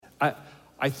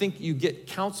I think you get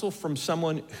counsel from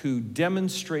someone who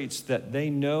demonstrates that they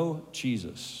know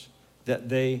Jesus, that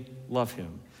they love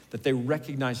him, that they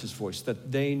recognize his voice,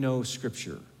 that they know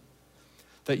Scripture.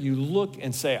 That you look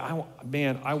and say,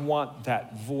 I want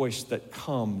that voice that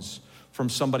comes from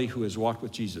somebody who has walked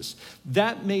with Jesus.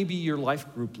 That may be your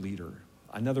life group leader.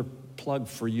 Another plug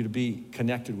for you to be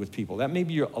connected with people. That may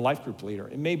be a life group leader.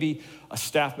 It may be a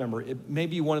staff member. It may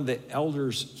be one of the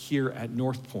elders here at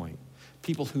Northpointe.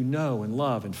 People who know and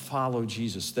love and follow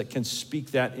Jesus that can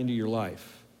speak that into your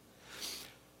life.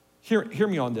 Hear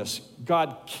me on this.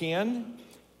 God can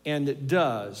and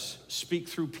does speak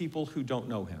through people who don't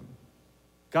know him.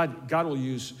 God will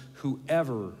use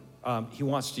whoever he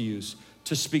wants to use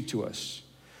to speak to us.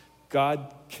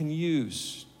 God can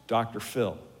use Dr.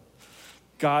 Phil.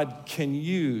 God can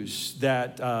use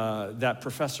that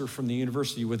professor from the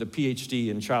university with a PhD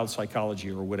in child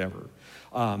psychology or whatever.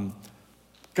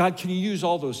 God can use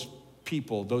all those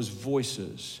people, those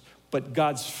voices. But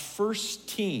God's first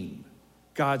team,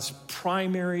 God's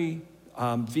primary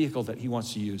vehicle that he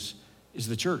wants to use is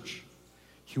the church.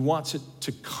 He wants it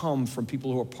to come from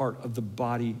people who are part of the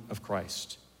body of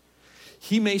Christ.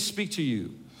 He may speak to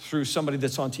you through somebody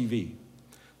that's on TV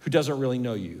who doesn't really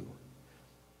know you.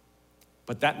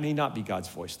 But that may not be God's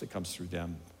voice that comes through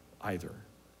them either.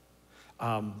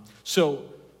 So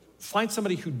find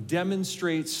somebody who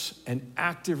demonstrates an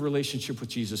active relationship with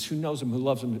Jesus, who knows him, who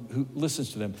loves him, who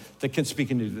listens to them, that can speak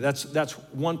into them. That's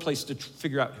one place to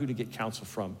figure out who to get counsel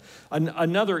from.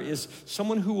 Another is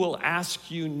someone who will ask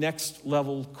you next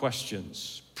level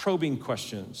questions, probing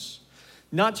questions.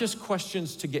 Not just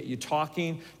questions to get you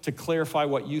talking, to clarify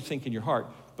what you think in your heart,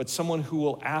 but someone who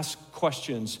will ask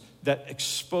questions that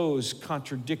expose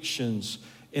contradictions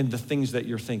in the things that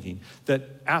you're thinking, that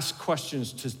ask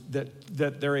questions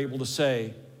that they're able to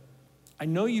say, I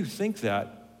know you think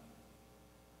that,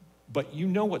 but you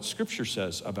know what Scripture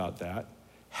says about that.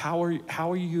 How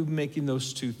are you making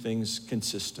those two things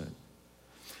consistent?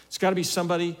 It's got to be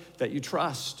somebody that you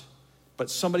trust, but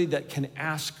somebody that can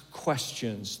ask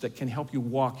questions that can help you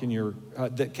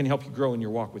that can help you grow in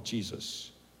your walk with Jesus.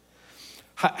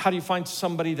 How do you find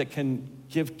somebody that can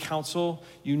give counsel?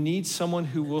 You need someone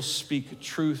who will speak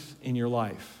truth in your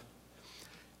life.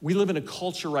 We live in a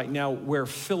culture right now where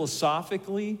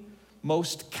philosophically,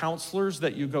 most counselors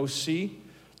that you go see,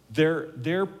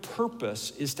 their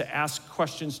purpose is to ask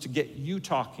questions to get you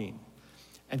talking.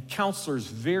 And counselors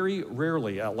very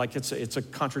rarely, like it's a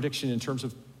contradiction in terms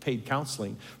of paid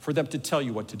counseling, for them to tell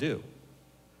you what to do.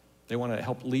 They want to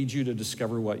help lead you to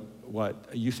discover what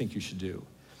you think you should do.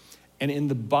 And in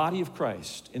the body of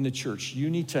Christ, in the church,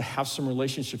 you need to have some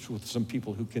relationships with some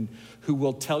people who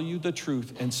will tell you the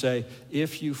truth and say,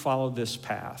 if you follow this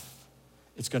path,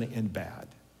 it's going to end bad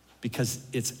because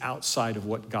it's outside of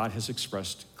what God has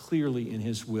expressed clearly in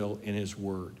his will, in his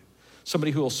word.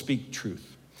 Somebody who will speak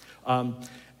truth. And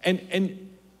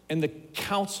the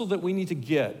counsel that we need to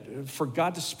get for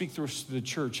God to speak through us to the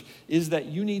church is that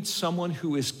you need someone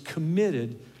who is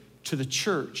committed to the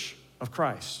church of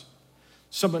Christ.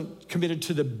 Someone committed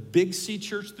to the Big C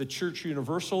church, the church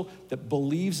universal, that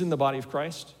believes in the body of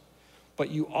Christ. But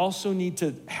you also need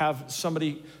to have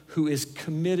somebody who is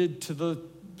committed to the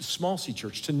small C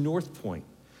church, to Northpointe,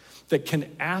 that can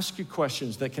ask you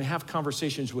questions, that can have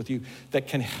conversations with you, that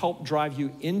can help drive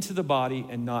you into the body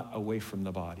and not away from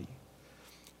the body.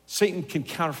 Satan can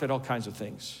counterfeit all kinds of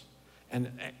things. And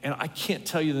I can't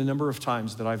tell you the number of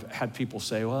times that I've had people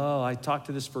say, well, I talked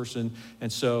to this person,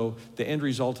 and so the end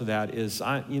result of that is,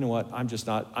 you know what, I'm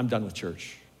done with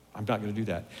church. I'm not going to do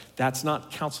that. That's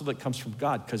not counsel that comes from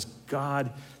God, because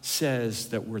God says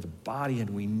that we're the body and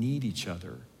we need each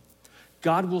other.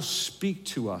 God will speak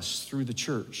to us through the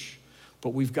church,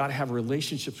 but we've got to have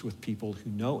relationships with people who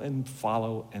know and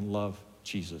follow and love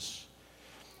Jesus.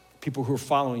 People who are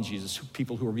following Jesus,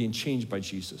 people who are being changed by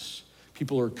Jesus.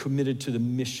 People who are committed to the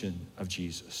mission of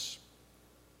Jesus.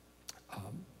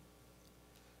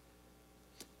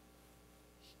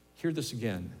 Hear this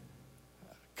again,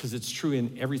 because it's true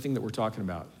in everything that we're talking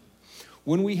about.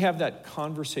 When we have that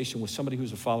conversation with somebody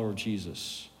who's a follower of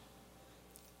Jesus,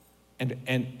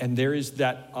 and there is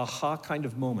that aha kind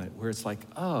of moment where it's like,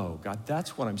 oh, God,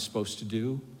 that's what I'm supposed to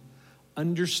do.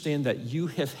 Understand that you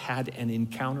have had an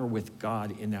encounter with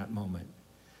God in that moment.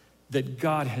 That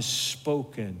God has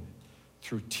spoken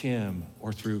through Tim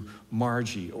or through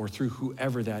Margie or through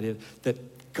whoever that is,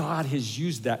 that God has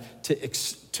used that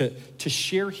to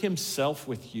share himself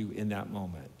with you in that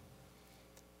moment.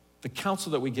 The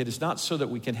counsel that we get is not so that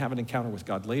we can have an encounter with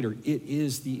God later. It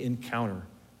is the encounter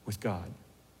with God.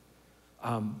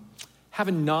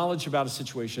 Having knowledge about a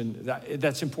situation,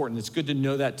 that's important. It's good to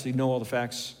know that, to know all the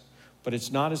facts. but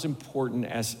it's not as important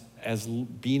as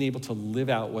being able to live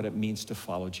out what it means to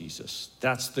follow Jesus.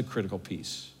 That's the critical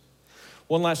piece.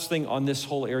 One last thing on this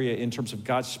whole area in terms of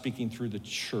God speaking through the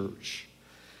church.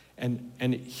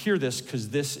 And hear this, because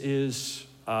this is,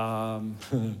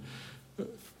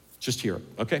 just hear it,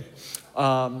 okay?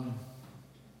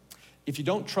 If you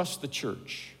don't trust the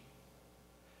church,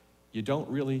 you don't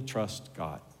really trust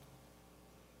God.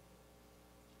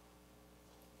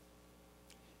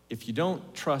 If you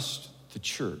don't trust the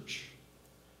church,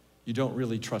 you don't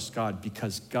really trust God,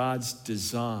 because God's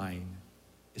design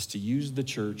is to use the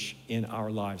church in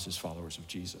our lives as followers of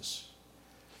Jesus.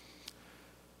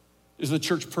 Is the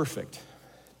church perfect?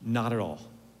 Not at all.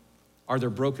 Are there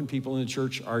broken people in the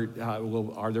church? Are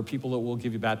there people that will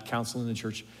give you bad counsel in the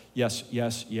church? Yes,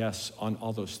 yes, yes, on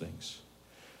all those things.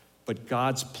 But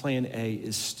God's plan A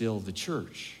is still the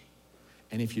church.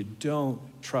 And if you don't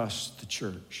trust the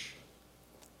church,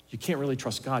 you can't really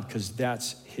trust God, because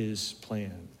that's his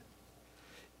plan.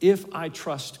 If I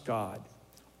trust God,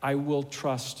 I will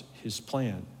trust his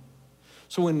plan.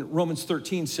 So when Romans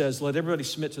 13 says, let everybody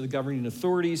submit to the governing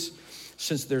authorities,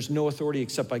 since there's no authority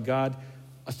except by God,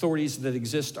 authorities that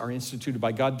exist are instituted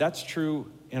by God. That's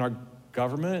true in our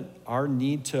government, our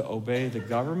need to obey the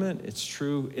government. It's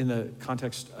true in the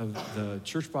context of the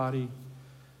church body.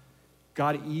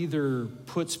 God either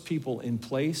puts people in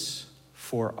place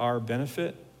for our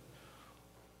benefit,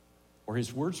 or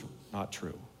his word's not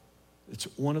true. It's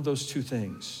one of those two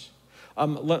things.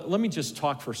 Let me just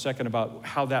talk for a second about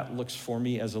how that looks for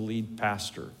me as a lead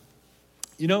pastor.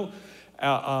 You know,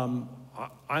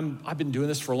 I've been doing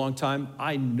this for a long time.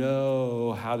 I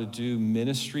know how to do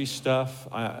ministry stuff.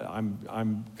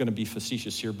 I'm going to be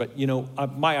facetious here, but you know,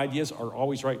 my ideas are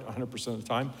always right 100% of the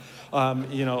time.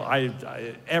 You know,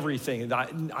 everything.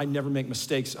 I never make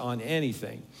mistakes on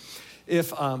anything.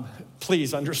 If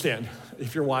please understand,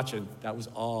 if you're watching, that was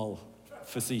all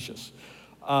facetious.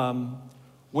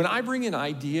 When I bring an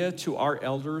idea to our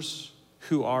elders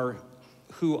who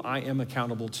I am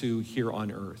accountable to here on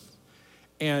earth,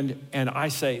 and I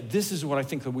say, this is what I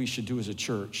think that we should do as a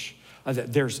church.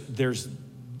 This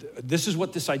is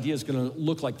what this idea is going to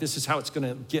look like. This is how it's going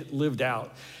to get lived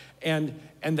out. And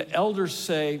the elders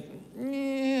say,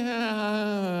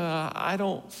 yeah, I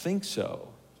don't think so.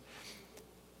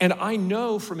 And I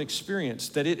know from experience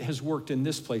that it has worked in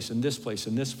this place, and this place,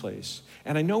 and this place.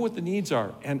 And I know what the needs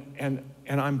are. And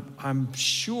I'm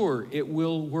sure it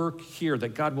will work here,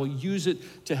 that God will use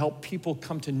it to help people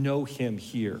come to know him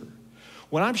here.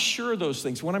 When I'm sure of those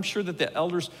things, when I'm sure that the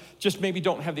elders just maybe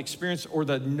don't have the experience or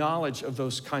the knowledge of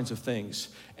those kinds of things,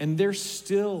 and they're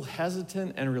still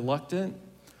hesitant and reluctant,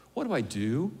 what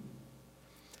do?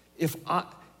 If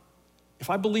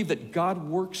I believe that God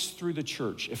works through the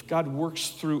church, if God works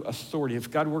through authority, if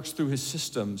God works through his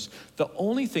systems, the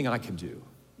only thing I can do,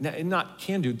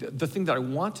 the thing that I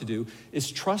want to do is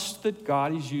trust that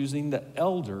God is using the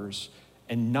elders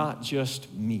and not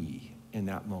just me in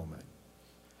that moment.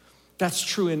 That's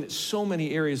true in so many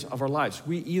areas of our lives.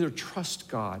 We either trust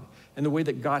God and the way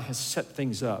that God has set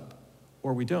things up,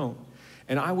 or we don't.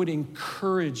 And I would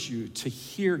encourage you to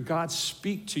hear God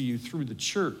speak to you through the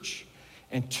church,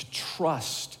 and to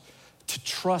trust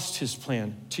his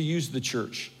plan, to use the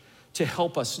church to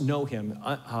help us know him,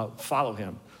 follow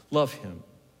him, love him.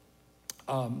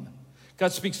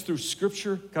 God speaks through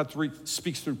scripture, God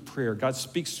speaks through prayer, God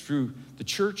speaks through the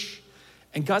church,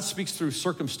 and God speaks through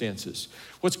circumstances.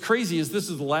 What's crazy is this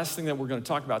is the last thing that we're going to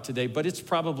talk about today, but it's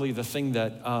probably the thing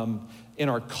that in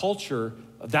our culture,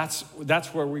 that's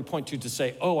where we point to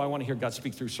say, oh, I want to hear God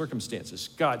speak through circumstances.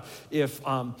 God, if,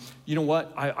 you know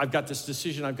what, I've got this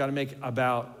decision I've got to make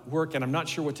about work, and I'm not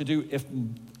sure what to do.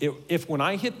 If when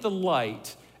I hit the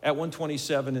light at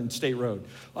 127 in State Road,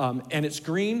 and it's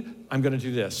green, I'm going to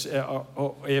do this.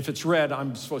 If it's red,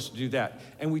 I'm supposed to do that.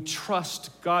 And we trust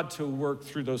God to work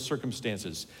through those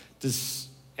circumstances. Does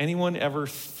anyone ever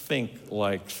think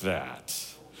like that?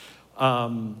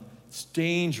 It's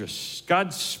dangerous.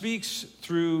 God speaks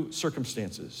through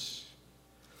circumstances.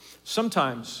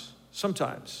 Sometimes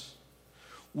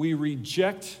we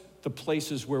reject the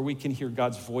places where we can hear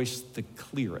God's voice the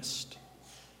clearest.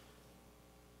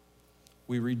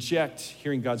 We reject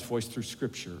hearing God's voice through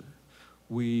scripture.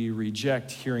 We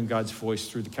reject hearing God's voice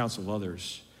through the counsel of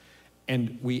others.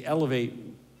 And we elevate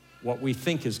what we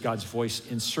think is God's voice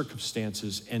in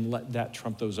circumstances and let that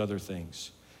trump those other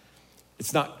things.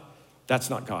 That's not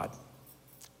God.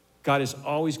 God is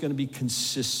always going to be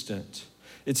consistent.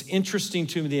 It's interesting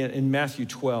to me that in Matthew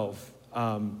 12,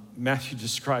 Matthew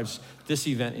describes this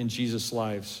event in Jesus'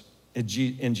 life.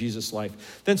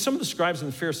 Then some of the scribes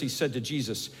and the Pharisees said to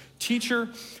Jesus, "Teacher,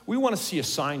 we want to see a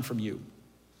sign from you."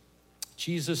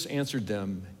 Jesus answered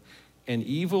them, "An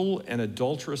evil and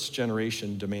adulterous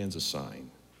generation demands a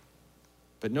sign,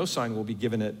 but no sign will be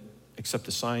given it except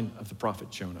the sign of the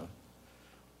prophet Jonah."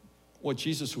 What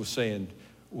Jesus was saying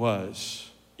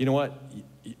was, you know what?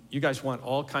 You guys want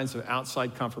all kinds of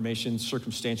outside confirmation,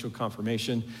 circumstantial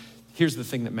confirmation. Here's the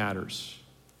thing that matters.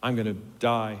 I'm going to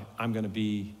die. I'm going to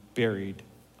be buried.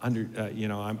 I'm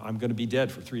going to be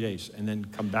dead for 3 days and then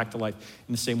come back to life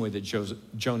in the same way that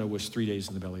Jonah was 3 days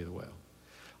in the belly of the whale.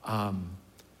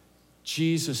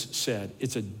 Jesus said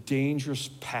it's a dangerous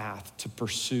path to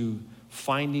pursue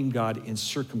finding God in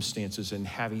circumstances and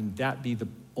having that be the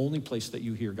only place that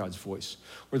you hear God's voice,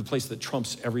 or the place that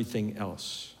trumps everything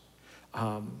else.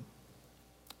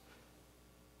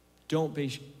 Don't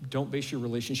base your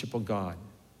relationship on God.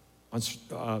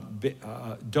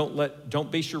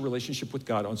 Don't base your relationship with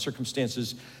God on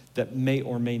circumstances that may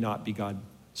or may not be God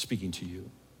speaking to you.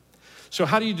 So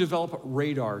how do you develop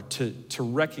radar to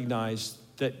recognize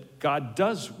that God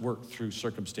does work through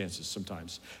circumstances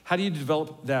sometimes? How do you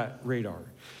develop that radar?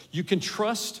 You can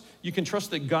trust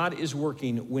that God is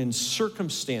working when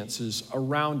circumstances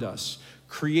around us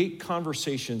create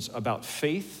conversations about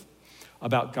faith,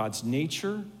 about God's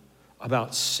nature,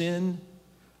 about sin,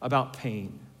 about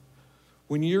pain.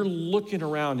 When you're looking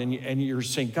around and you're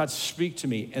saying, "God, speak to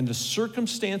me," and the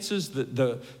circumstances,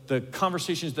 the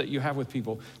conversations that you have with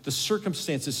people, the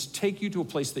circumstances take you to a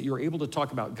place that you're able to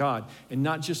talk about God and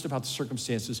not just about the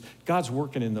circumstances. God's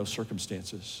working in those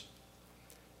circumstances.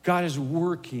 God is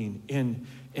working in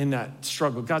that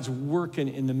struggle. God's working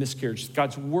in the miscarriage.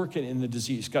 God's working in the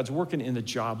disease. God's working in the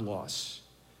job loss.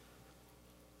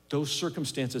 Those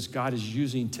circumstances God is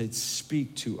using to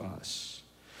speak to us.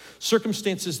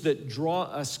 Circumstances that draw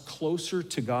us closer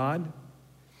to God,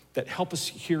 that help us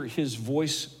hear his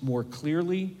voice more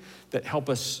clearly, that help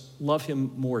us love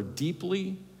him more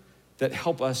deeply, that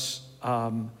help us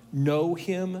know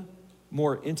him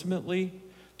more intimately.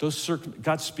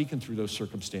 God's speaking through those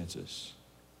circumstances.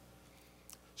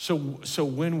 So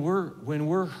when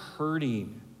we're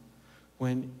hurting,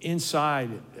 when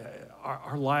inside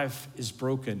our life is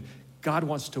broken, God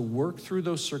wants to work through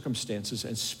those circumstances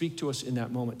and speak to us in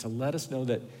that moment to let us know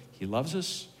that he loves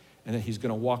us and that he's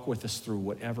going to walk with us through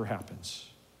whatever happens.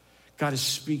 God is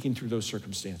speaking through those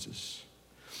circumstances.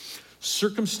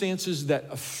 Circumstances that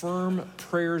affirm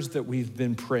prayers that we've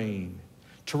been praying,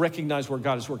 to recognize where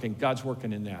God is working. God's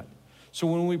working in that. So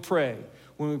when we pray,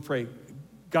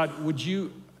 God,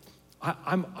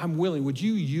 I'm willing. Would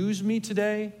you use me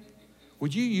today?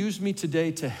 Would you use me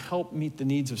today to help meet the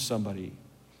needs of somebody?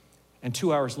 And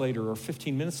 2 hours later or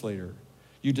 15 minutes later,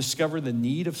 you discover the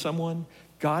need of someone.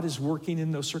 God is working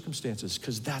in those circumstances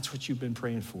because that's what you've been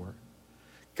praying for.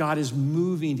 God is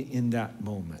moving in that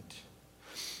moment.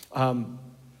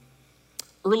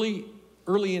 Early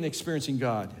in experiencing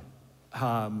God,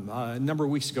 a number of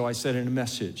weeks ago, I said in a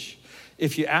message,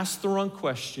 if you ask the wrong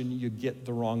question, you get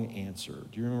the wrong answer.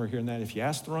 Do you remember hearing that? If you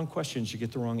ask the wrong questions, you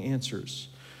get the wrong answers.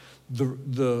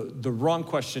 The wrong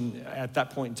question at that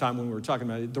point in time when we were talking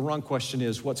about it, the wrong question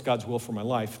is, what's God's will for my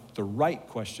life? The right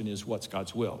question is, what's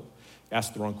God's will?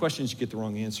 Ask the wrong questions, you get the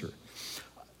wrong answer.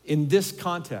 In this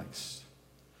context,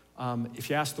 if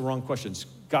you ask the wrong questions,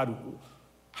 God,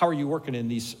 how are you working in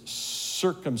these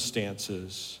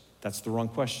circumstances? That's the wrong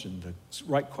question. The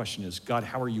right question is, God,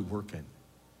 how are you working?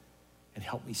 And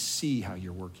help me see how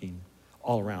you're working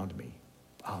all around me.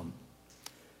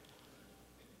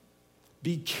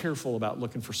 Be careful about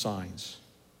looking for signs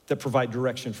that provide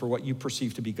direction for what you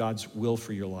perceive to be God's will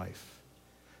for your life.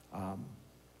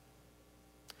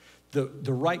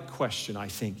 The right question, I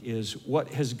think, is what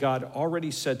has God already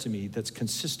said to me that's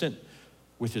consistent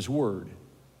with his word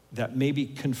that may be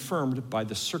confirmed by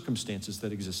the circumstances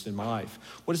that exist in my life?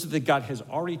 What is it that God has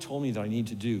already told me that I need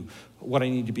to do, what I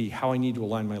need to be, how I need to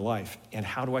align my life, and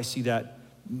how do I see that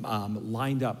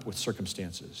lined up with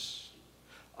circumstances?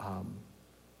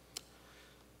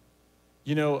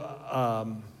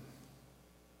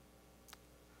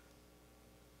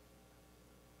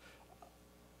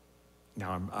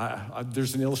 Now,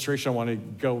 there's an illustration I want to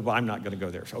go, but I'm not going to go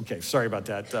there. Okay, sorry about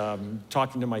that.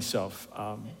 Talking to myself.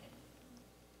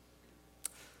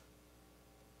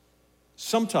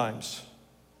 Sometimes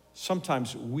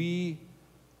we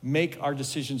make our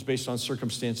decisions based on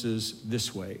circumstances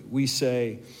this way. We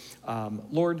say,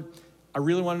 Lord, I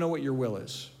really want to know what your will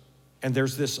is. And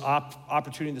there's this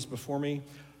opportunity that's before me.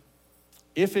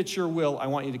 If it's your will, I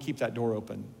want you to keep that door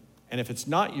open. And if it's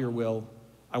not your will,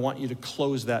 I want you to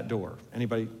close that door.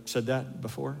 Anybody said that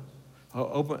before?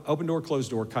 Open door,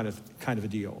 closed door kind of a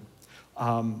deal.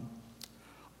 I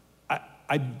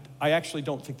actually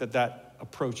don't think that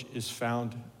approach is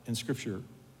found in Scripture.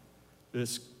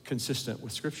 that's consistent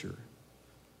with Scripture,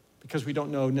 because we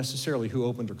don't know necessarily who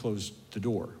opened or closed the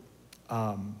door.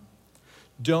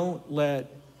 Don't let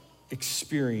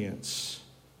experience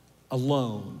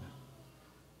alone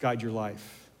guide your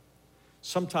life.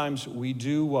 Sometimes we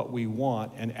do what we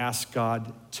want and ask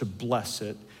God to bless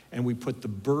it, and we put the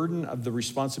burden of the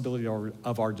responsibility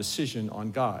of our decision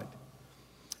on God.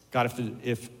 God,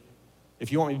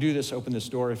 if you want me to do this, open this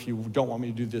door. If you don't want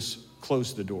me to do this,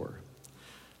 close the door.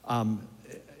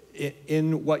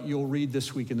 In what you'll read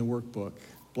this week in the workbook,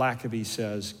 Blackaby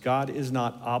says, God is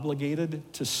not obligated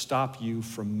to stop you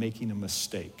from making a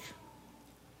mistake.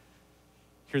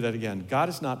 Hear that again. God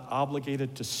is not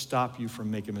obligated to stop you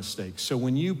from making a mistake. So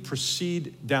when you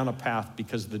proceed down a path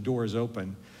because the door is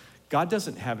open, God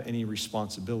doesn't have any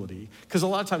responsibility. Because a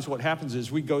lot of times what happens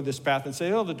is we go this path and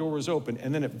say, oh, the door was open,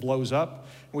 and then it blows up.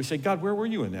 And we say, God, where were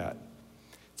you in that?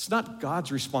 It's not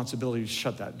God's responsibility to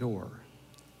shut that door.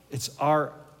 It's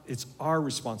our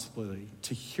responsibility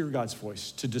to hear God's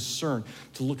voice, to discern,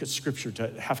 to look at Scripture,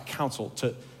 to have counsel,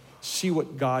 to see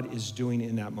what God is doing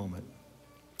in that moment.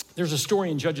 There's a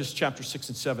story in Judges chapter 6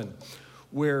 and 7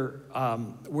 where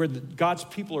God's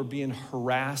people are being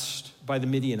harassed by the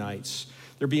Midianites.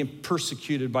 They're being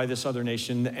persecuted by this other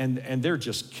nation, and they're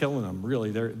just killing them,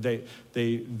 really.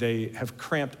 They have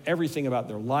cramped everything about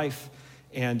their life.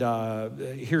 And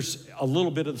here's a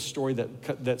little bit of the story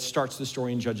that starts the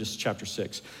story in Judges chapter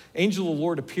 6. Angel of the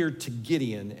Lord appeared to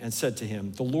Gideon and said to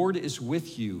him, the Lord is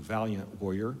with you, valiant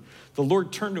warrior. The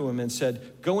Lord turned to him and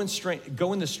said, go in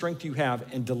the strength you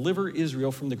have and deliver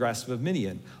Israel from the grasp of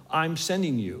Midian. I'm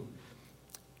sending you.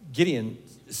 Gideon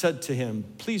said to him,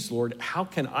 please, Lord, how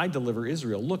can I deliver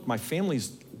Israel? Look, my family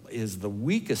is the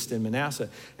weakest in Manasseh,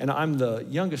 and I'm the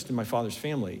youngest in my father's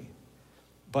family.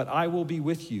 But I will be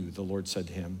with you, the Lord said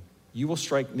to him. You will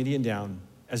strike Midian down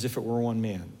as if it were one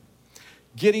man.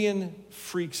 Gideon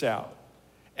freaks out,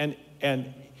 and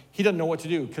he doesn't know what to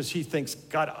do because he thinks,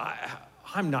 God,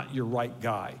 I'm not your right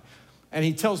guy. And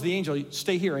he tells the angel,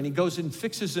 stay here, and he goes and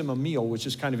fixes him a meal, which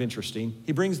is kind of interesting.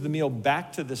 He brings the meal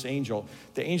back to this angel.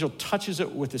 The angel touches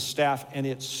it with his staff, and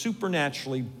it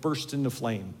supernaturally bursts into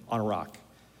flame on a rock.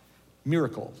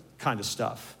 Miracle kind of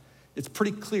stuff. It's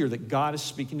pretty clear that God is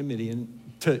speaking to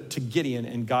Gideon,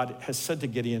 and God has said to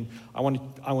Gideon, I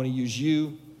want to use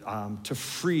you to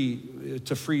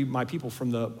free my people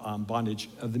from the bondage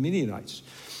of the Midianites.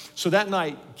 So that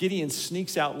night, Gideon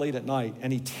sneaks out late at night,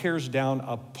 and he tears down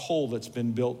a pole that's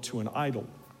been built to an idol.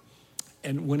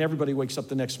 And when everybody wakes up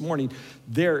the next morning,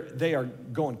 they are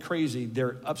going crazy.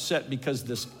 They're upset because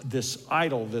this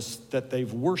idol that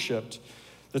they've worshipped,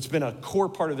 that's been a core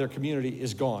part of their community,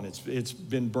 is gone. It's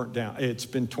been burnt down. It's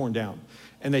been torn down.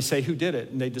 And they say, who did it?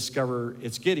 And they discover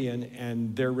it's Gideon,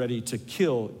 and they're ready to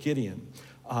kill Gideon.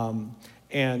 And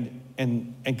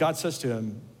God says to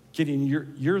him, Gideon,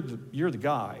 you're the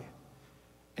guy.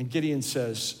 And Gideon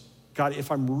says, God, if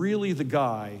I'm really the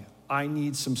guy, I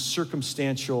need some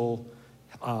circumstantial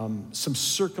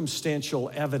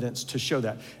evidence to show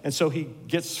that. And so he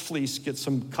gets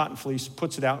some cotton fleece,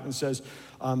 puts it out, and says,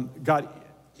 God,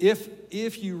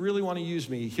 if you really want to use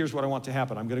me, here's what I want to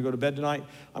happen. I'm going to go to bed tonight.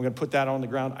 I'm going to put that on the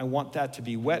ground. I want that to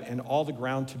be wet and all the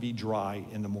ground to be dry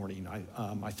in the morning.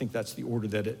 I think that's the order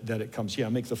that it comes. Yeah,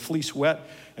 make the fleece wet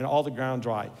and all the ground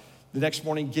dry. The next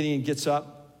morning, Gideon gets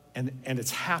up, and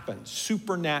it's happened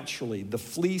supernaturally. The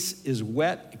fleece is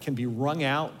wet. It can be wrung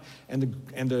out, and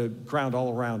the ground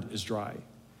all around is dry.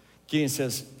 Gideon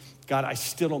says, God, I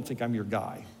still don't think I'm your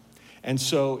guy. And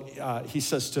so he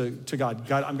says to God,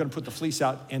 I'm going to put the fleece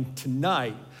out, and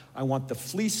tonight I want the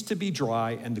fleece to be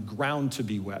dry and the ground to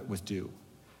be wet with dew.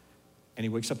 And he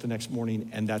wakes up the next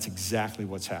morning, and that's exactly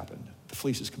what's happened. The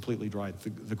fleece is completely dry.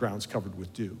 The ground's covered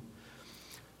with dew.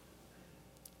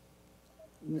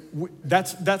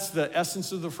 That's the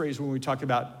essence of the phrase when we talk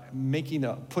about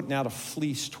putting out a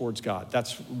fleece towards God.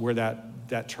 That's where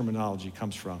that terminology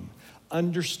comes from.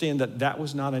 Understand that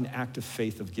was not an act of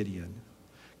faith of Gideon.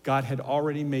 God had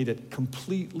already made it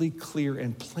completely clear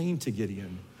and plain to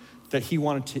Gideon that he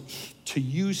wanted to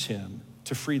use him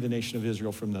to free the nation of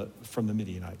Israel from the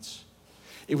Midianites.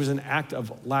 It was an act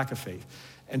of lack of faith.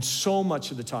 And so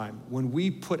much of the time, when we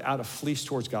put out a fleece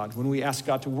towards God, when we ask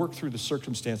God to work through the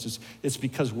circumstances, it's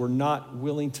because we're not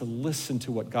willing to listen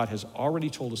to what God has already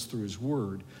told us through his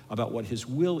word about what his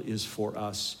will is for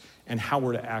us and how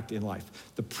we're to act in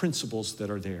life, the principles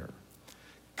that are there.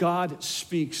 God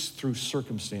speaks through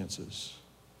circumstances,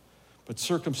 but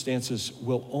circumstances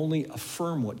will only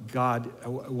affirm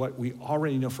what we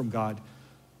already know from God,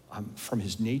 from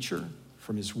his nature,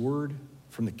 from his word,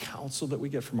 from the counsel that we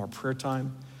get from our prayer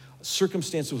time.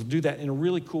 Circumstances will do that in a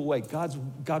really cool way.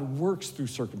 God works through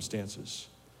circumstances.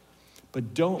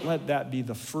 But don't let that be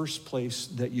the first place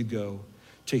that you go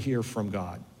to hear from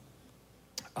God.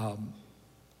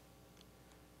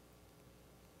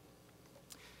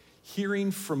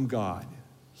 Hearing from God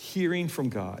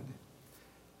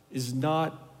is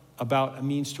not about a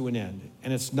means to an end,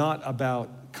 and it's not about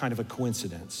kind of a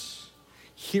coincidence.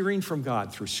 Hearing from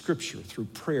God through scripture, through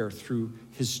prayer, through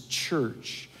his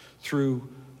church, through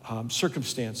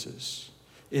circumstances.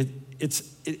 It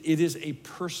is a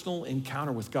personal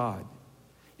encounter with God.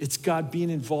 It's God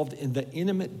being involved in the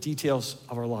intimate details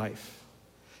of our life.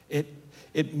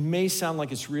 It may sound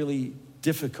like it's really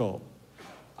difficult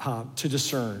to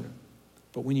discern,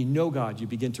 but when you know God, you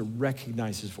begin to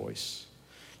recognize his voice.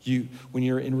 When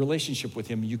you're in relationship with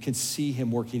him, you can see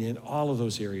him working in all of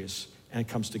those areas, and it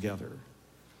comes together.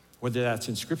 Whether that's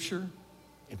in scripture,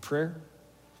 in prayer,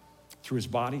 through his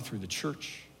body, through the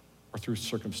church, or through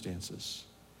circumstances.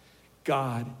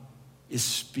 God is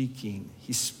speaking.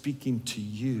 He's speaking to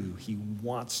you. He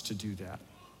wants to do that.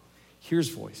 Hear his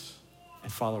voice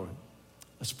and follow him.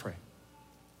 Let's pray.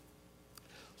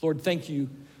 Lord, thank you.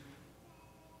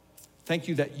 Thank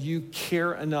you that you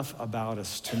care enough about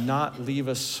us to not leave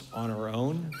us on our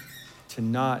own, to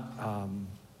not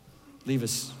leave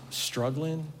us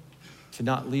struggling, to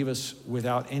not leave us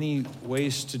without any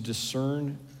ways to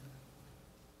discern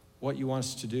what you want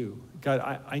us to do. God,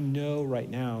 I know right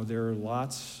now there are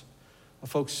lots of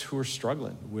folks who are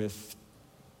struggling with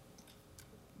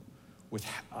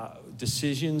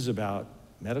decisions about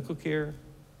medical care,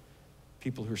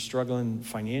 people who are struggling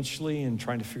financially and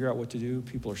trying to figure out what to do,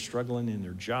 people are struggling in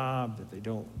their job that they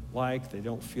don't like, they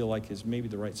don't feel like is maybe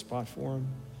the right spot for them.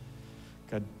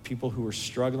 God, people who are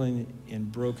struggling in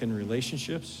broken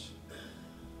relationships,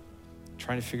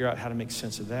 trying to figure out how to make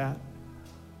sense of that.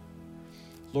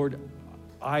 Lord,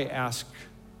 I ask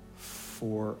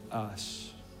for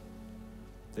us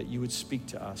that you would speak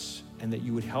to us and that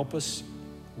you would help us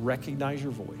recognize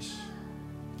your voice.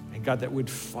 And God, that would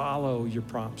follow your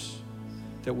prompts,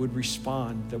 that would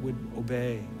respond, that would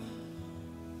obey.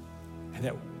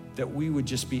 And that we would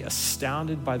just be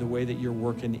astounded by the way that you're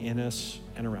working in us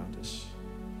and around us.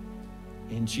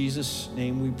 In Jesus'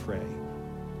 name we pray.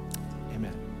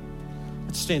 Amen.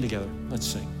 Let's stand together. Let's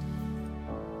sing.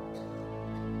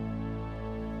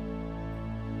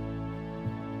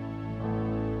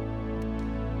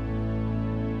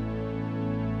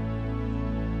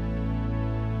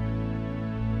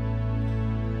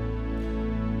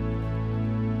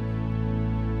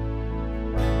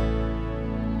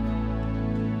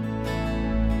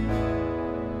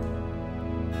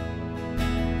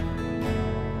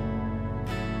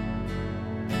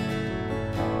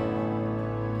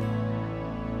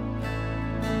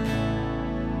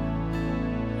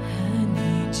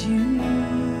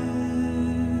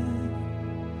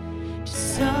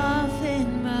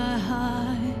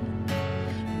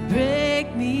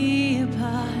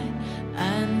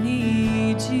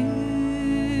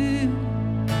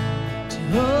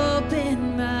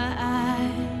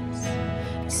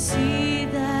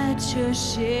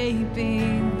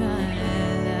 Shaping my